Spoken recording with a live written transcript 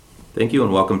Thank you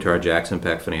and welcome to our Jackson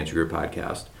Peck Financial Group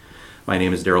podcast. My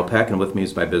name is Daryl Peck and with me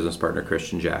is my business partner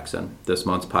Christian Jackson. This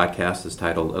month's podcast is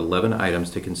titled 11 Items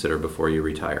to Consider Before You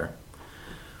Retire.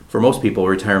 For most people,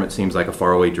 retirement seems like a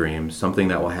faraway dream, something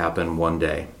that will happen one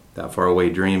day. That faraway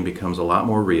dream becomes a lot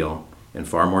more real and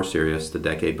far more serious the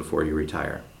decade before you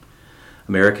retire.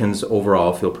 Americans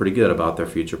overall feel pretty good about their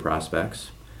future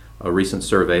prospects. A recent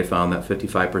survey found that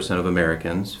 55% of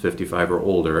Americans, 55 or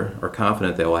older, are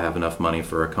confident they will have enough money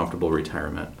for a comfortable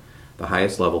retirement, the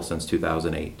highest level since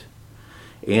 2008.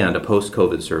 And a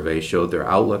post-COVID survey showed their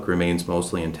outlook remains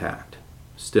mostly intact.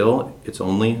 Still, it's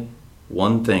only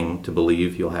one thing to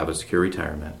believe you'll have a secure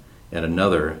retirement and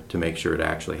another to make sure it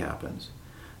actually happens.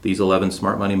 These 11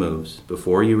 smart money moves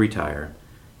before you retire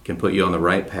can put you on the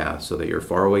right path so that your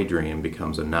faraway dream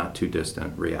becomes a not too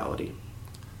distant reality.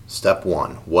 Step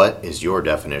 1. What is your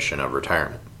definition of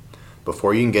retirement?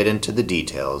 Before you can get into the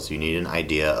details, you need an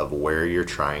idea of where you're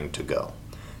trying to go.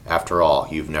 After all,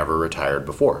 you've never retired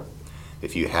before.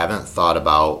 If you haven't thought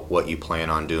about what you plan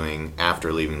on doing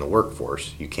after leaving the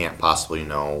workforce, you can't possibly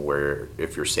know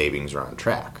if your savings are on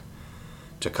track.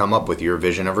 To come up with your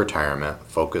vision of retirement,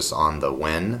 focus on the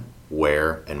when,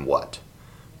 where, and what.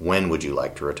 When would you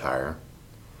like to retire?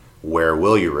 Where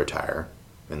will you retire?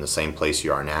 In the same place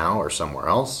you are now or somewhere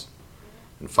else?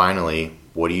 And finally,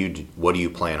 what do you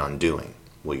plan on doing?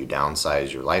 Will you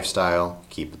downsize your lifestyle,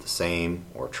 keep it the same,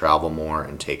 or travel more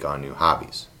and take on new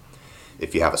hobbies?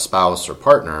 If you have a spouse or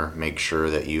partner, make sure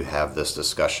that you have this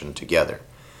discussion together.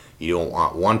 You don't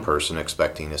want one person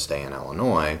expecting to stay in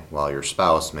Illinois while your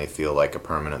spouse may feel like a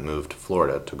permanent move to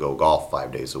Florida to go golf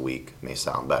 5 days a week may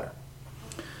sound better.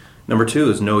 Number 2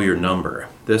 is know your number.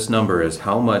 This number is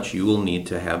how much you will need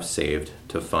to have saved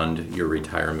to fund your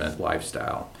retirement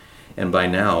lifestyle. And by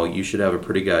now, you should have a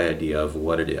pretty good idea of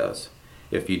what it is.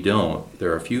 If you don't,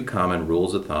 there are a few common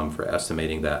rules of thumb for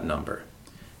estimating that number.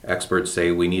 Experts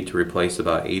say we need to replace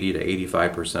about 80 to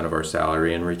 85% of our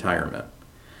salary in retirement.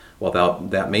 While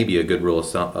that may be a good rule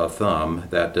of thumb,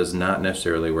 that does not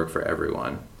necessarily work for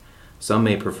everyone. Some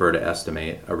may prefer to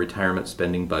estimate a retirement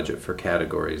spending budget for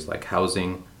categories like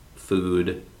housing,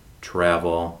 food,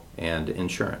 travel, and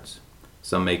insurance.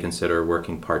 Some may consider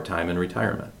working part-time in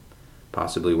retirement.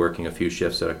 Possibly working a few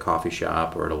shifts at a coffee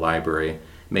shop or at a library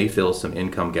may fill some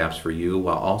income gaps for you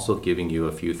while also giving you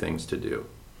a few things to do.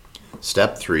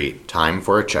 Step 3. Time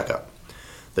for a checkup.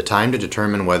 The time to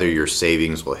determine whether your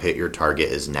savings will hit your target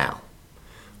is now,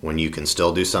 when you can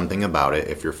still do something about it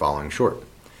if you're falling short.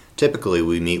 Typically,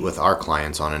 we meet with our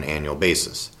clients on an annual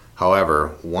basis.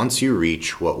 However, once you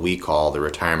reach what we call the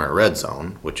retirement red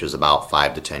zone, which is about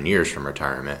 5 to 10 years from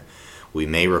retirement, we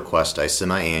may request a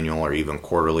semi-annual or even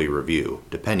quarterly review,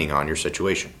 depending on your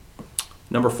situation.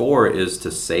 Number 4 is to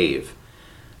save.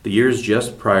 The years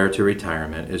just prior to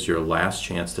retirement is your last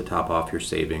chance to top off your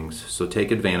savings, so take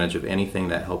advantage of anything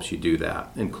that helps you do that,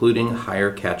 including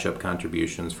higher catch-up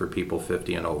contributions for people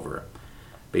 50 and over.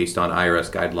 Based on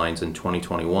IRS guidelines in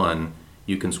 2021,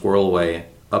 you can squirrel away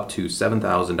up to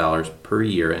 $7,000 per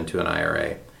year into an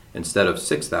IRA, instead of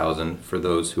 $6,000 for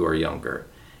those who are younger,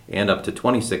 and up to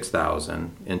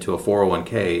 $26,000 into a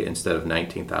 401k instead of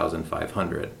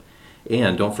 $19,500.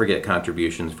 And don't forget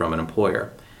contributions from an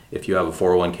employer. If you have a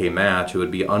 401k match, it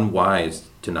would be unwise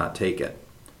to not take it.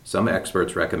 Some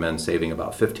experts recommend saving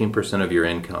about 15% of your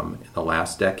income in the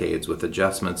last decades with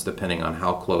adjustments depending on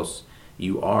how close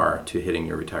you are to hitting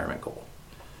your retirement goal.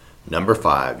 Number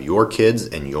 5, your kids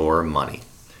and your money.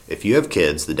 If you have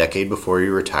kids, the decade before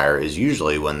you retire is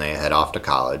usually when they head off to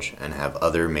college and have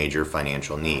other major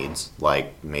financial needs,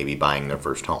 like maybe buying their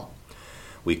first home.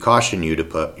 We caution you to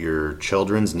put your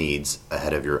children's needs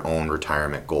ahead of your own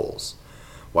retirement goals.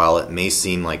 While it may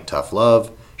seem like tough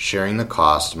love, sharing the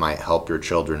cost might help your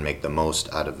children make the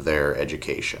most out of their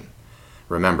education.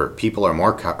 Remember, people are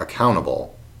more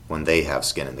accountable when they have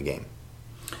skin in the game.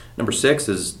 Number 6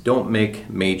 is don't make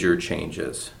major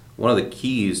changes. One of the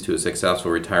keys to a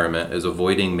successful retirement is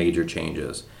avoiding major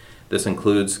changes. This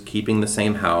includes keeping the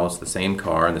same house, the same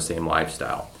car, and the same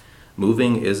lifestyle.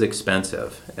 Moving is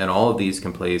expensive, and all of these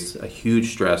can place a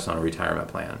huge stress on a retirement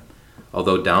plan.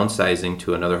 Although downsizing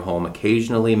to another home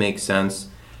occasionally makes sense,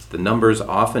 the numbers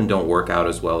often don't work out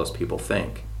as well as people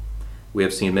think. We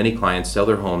have seen many clients sell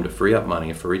their home to free up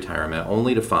money for retirement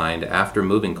only to find, after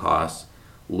moving costs,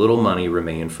 little money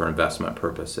remained for investment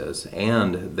purposes,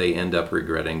 and they end up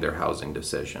regretting their housing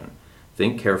decision.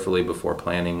 Think carefully before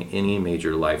planning any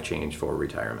major life change for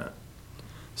retirement.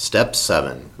 Step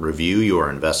 7. Review your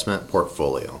investment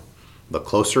portfolio. The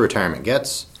closer retirement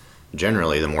gets,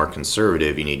 generally the more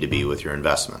conservative you need to be with your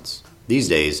investments. These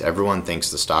days, everyone thinks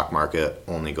the stock market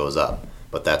only goes up,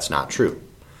 but that's not true.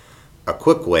 A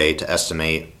quick way to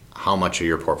estimate how much of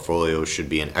your portfolio should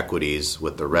be in equities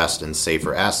with the rest in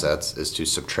safer assets is to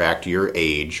subtract your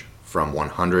age from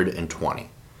 120.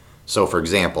 So for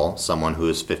example, someone who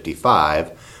is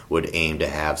 55 would aim to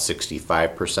have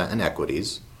 65% in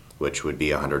equities, which would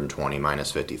be 120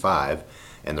 minus 55,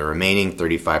 and the remaining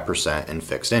 35% in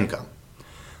fixed income.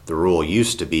 The rule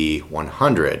used to be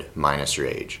 100 minus your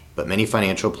age, but many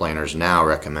financial planners now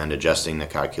recommend adjusting the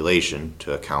calculation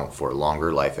to account for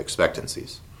longer life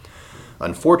expectancies.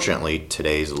 Unfortunately,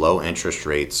 today's low interest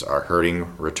rates are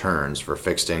hurting returns for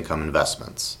fixed income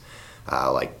investments,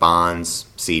 like bonds,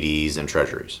 CDs, and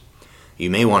treasuries.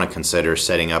 You may want to consider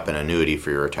setting up an annuity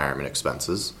for your retirement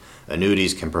expenses.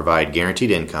 Annuities can provide guaranteed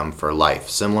income for life,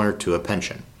 similar to a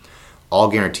pension. All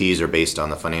guarantees are based on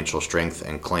the financial strength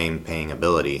and claim paying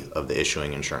ability of the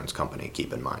issuing insurance company,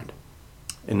 keep in mind.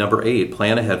 And number 8,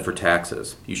 plan ahead for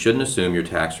taxes. You shouldn't assume your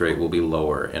tax rate will be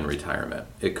lower in retirement.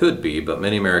 It could be, but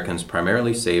many Americans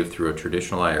primarily save through a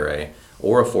traditional IRA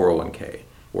or a 401k,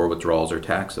 where withdrawals are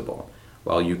taxable.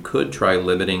 While you could try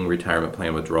limiting retirement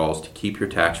plan withdrawals to keep your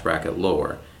tax bracket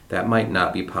lower, that might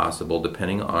not be possible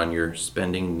depending on your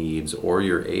spending needs or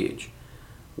your age.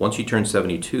 Once you turn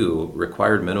 72,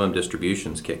 required minimum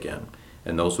distributions kick in,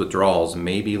 and those withdrawals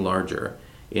may be larger.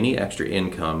 Any extra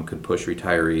income could push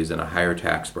retirees in a higher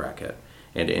tax bracket,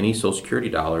 and any Social Security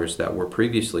dollars that were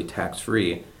previously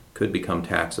tax-free could become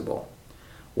taxable.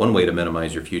 One way to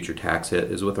minimize your future tax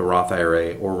hit is with a Roth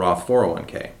IRA or Roth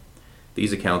 401k.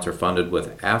 These accounts are funded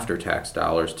with after-tax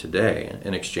dollars today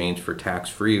in exchange for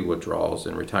tax-free withdrawals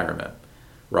in retirement.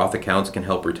 Roth accounts can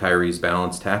help retirees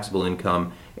balance taxable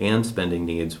income and spending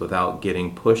needs without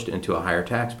getting pushed into a higher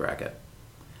tax bracket.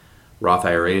 Roth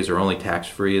IRAs are only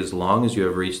tax-free as long as you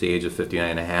have reached the age of 59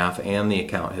 and a half and the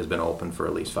account has been open for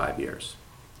at least 5 years.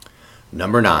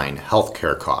 Number 9,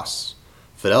 healthcare costs.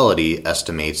 Fidelity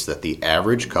estimates that the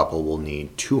average couple will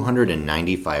need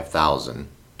 $295,000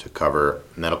 to cover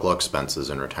medical expenses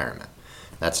in retirement.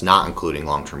 That's not including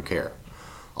long-term care.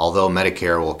 Although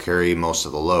Medicare will carry most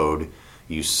of the load,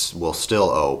 you will still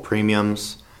owe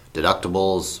premiums,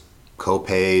 deductibles,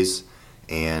 co-pays,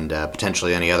 and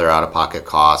potentially any other out-of-pocket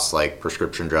costs like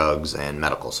prescription drugs and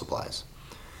medical supplies.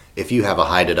 If you have a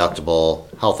high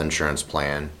deductible health insurance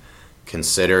plan,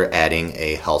 consider adding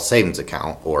a health savings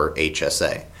account or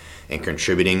HSA and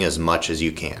contributing as much as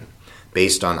you can.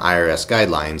 Based on IRS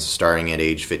guidelines, starting at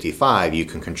age 55, you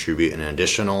can contribute an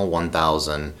additional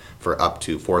 $1,000 for up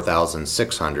to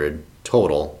 $4,600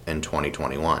 total in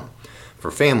 2021. For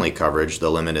family coverage,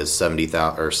 the limit is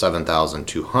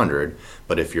 $7,200,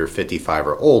 but if you're 55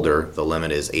 or older, the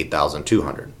limit is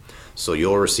 $8,200. So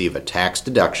you'll receive a tax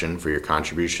deduction for your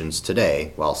contributions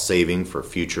today while saving for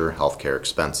future healthcare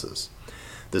expenses.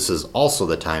 This is also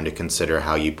the time to consider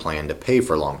how you plan to pay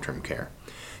for long-term care.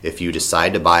 If you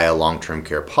decide to buy a long-term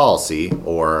care policy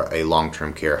or a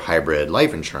long-term care hybrid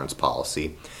life insurance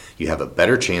policy, you have a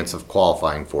better chance of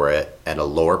qualifying for it at a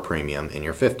lower premium in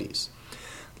your 50s.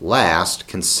 Last,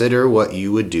 consider what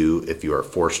you would do if you are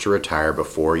forced to retire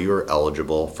before you are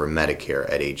eligible for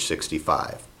Medicare at age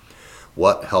 65.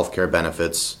 What healthcare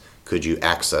benefits could you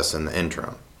access in the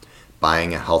interim?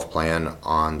 Buying a health plan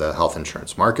on the health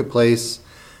insurance marketplace,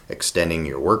 extending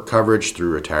your work coverage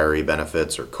through retiree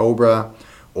benefits or COBRA,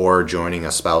 or joining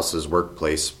a spouse's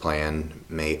workplace plan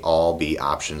may all be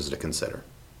options to consider.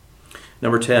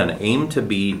 Number 10, aim to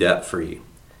be debt-free.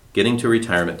 Getting to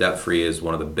retirement debt-free is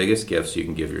one of the biggest gifts you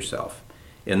can give yourself.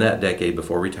 In that decade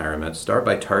before retirement, start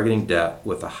by targeting debt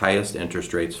with the highest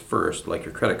interest rates first, like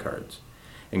your credit cards,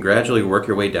 and gradually work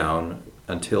your way down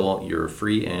until you're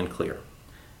free and clear.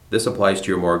 This applies to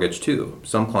your mortgage too.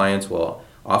 Some clients will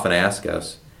often ask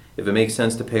us if it makes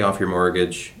sense to pay off your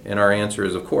mortgage, and our answer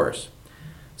is of course.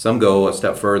 Some go a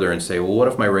step further and say, well, what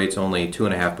if my rate's only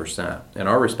 2.5%? And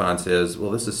our response is,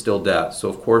 well, this is still debt, so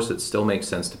of course it still makes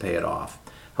sense to pay it off.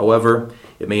 However,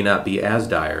 it may not be as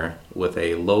dire with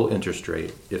a low interest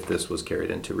rate if this was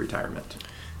carried into retirement.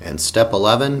 And step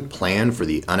 11, plan for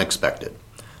the unexpected.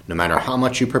 No matter how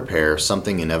much you prepare,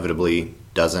 something inevitably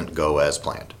doesn't go as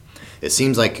planned. It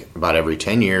seems like about every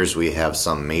 10 years we have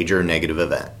some major negative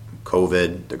event.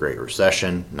 COVID, the Great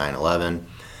Recession, 9/11.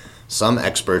 Some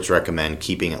experts recommend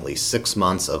keeping at least 6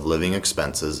 months of living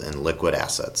expenses in liquid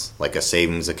assets, like a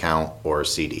savings account or a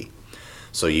CD,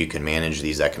 so you can manage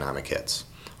these economic hits.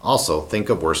 Also, think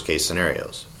of worst-case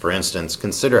scenarios. For instance,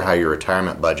 consider how your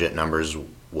retirement budget numbers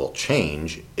will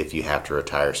change if you have to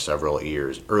retire several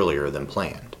years earlier than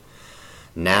planned.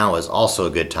 Now is also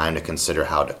a good time to consider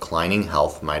how declining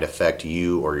health might affect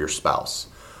you or your spouse.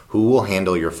 Who will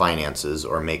handle your finances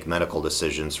or make medical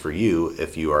decisions for you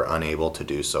if you are unable to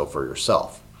do so for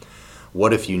yourself?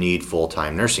 What if you need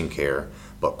full-time nursing care,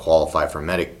 but qualifying for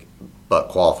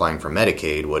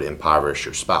Medicaid would impoverish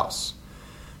your spouse?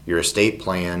 Your estate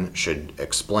plan should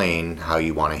explain how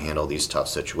you want to handle these tough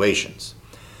situations.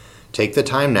 Take the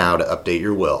time now to update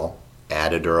your will,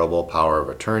 add a durable power of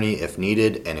attorney if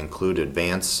needed, and include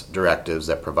advance directives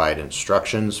that provide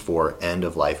instructions for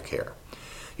end-of-life care.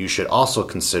 You should also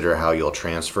consider how you'll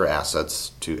transfer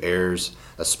assets to heirs,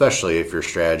 especially if your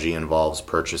strategy involves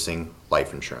purchasing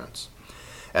life insurance.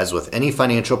 As with any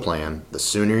financial plan, the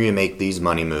sooner you make these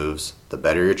money moves, the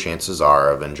better your chances are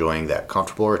of enjoying that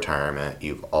comfortable retirement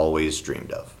you've always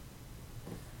dreamed of.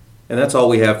 And that's all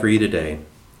we have for you today.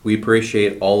 We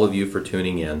appreciate all of you for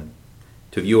tuning in.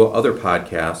 To view other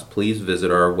podcasts, please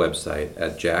visit our website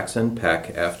at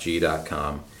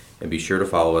jacksonpeckfg.com and be sure to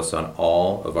follow us on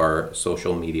all of our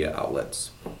social media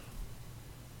outlets.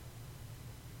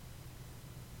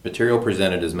 Material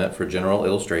presented is meant for general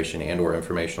illustration and/or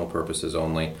informational purposes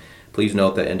only. Please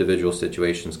note that individual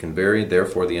situations can vary,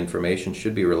 therefore the information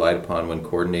should be relied upon when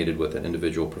coordinated with an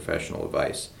individual professional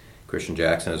advice. Christian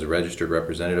Jackson is a registered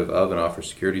representative of and offers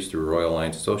securities through Royal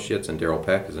Alliance Associates, and Daryl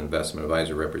Peck is an investment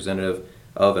advisor representative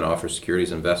of and offers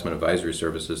securities investment advisory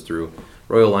services through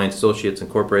Royal Alliance Associates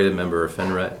Incorporated, member of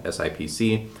FINRA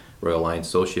SIPC. Royal Alliance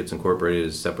Associates Incorporated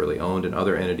is separately owned, and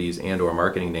other entities and/or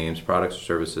marketing names, products, or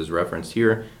services referenced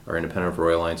here are independent of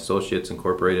Royal Alliance Associates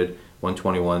Incorporated,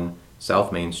 121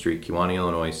 South Main Street, Kewanee,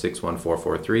 Illinois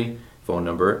 61443. Phone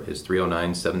number is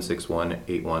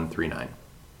 309-761-8139.